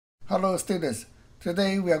Hello students,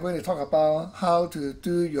 today we are going to talk about how to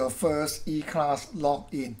do your first eClass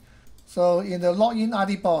login. So in the login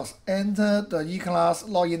ID box, enter the eClass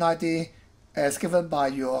login ID as given by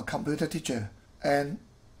your computer teacher, and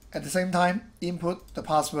at the same time input the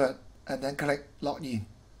password and then click login.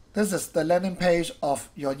 This is the landing page of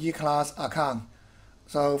your eClass account.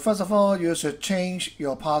 So first of all, you should change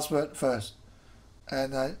your password first,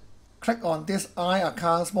 and click on this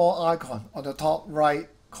iAccount small icon on the top right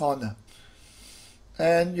corner,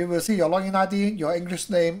 and you will see your login ID, your English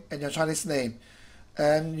name and your Chinese name,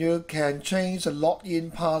 and you can change the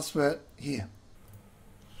login password here.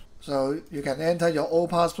 So you can enter your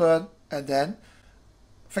old password and then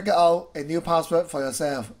figure out a new password for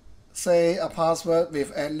yourself, say a password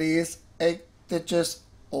with at least 8 digits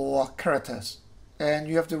or characters, and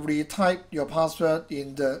you have to retype your password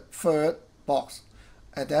in the third box,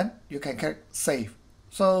 and then you can click save.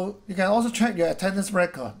 So you can also check your attendance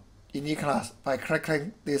record in eClass by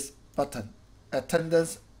clicking this button,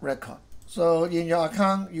 attendance record. So in your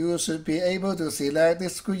account, you should be able to select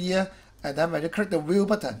this school year, and then when you click the view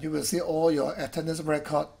button, you will see all your attendance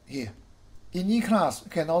record here. In eClass,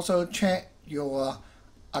 you can also check your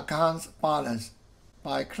account balance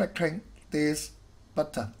by clicking this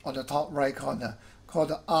button on the top right corner called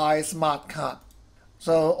the iSmart Card.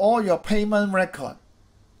 So all your payment record,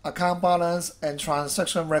 account balance and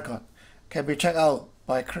transaction record can be checked out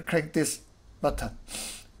by clicking this button.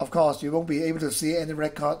 Of course, you won't be able to see any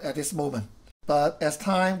record at this moment, but as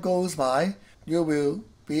time goes by, you will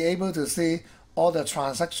be able to see all the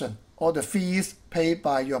transactions, all the fees paid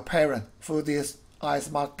by your parent through this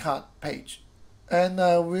iSmart Card page. And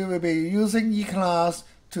we will be using eClass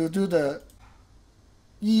to do the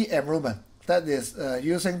e-enrollment, that is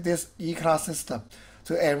using this eClass system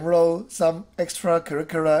to enroll some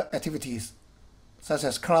extracurricular activities such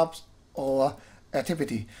as clubs or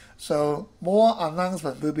activity. So more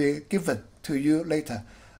announcements will be given to you later.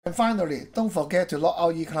 And finally, don't forget to log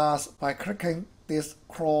out eClass by clicking this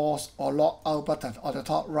cross or log out button on the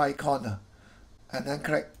top right corner and then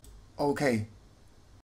click OK.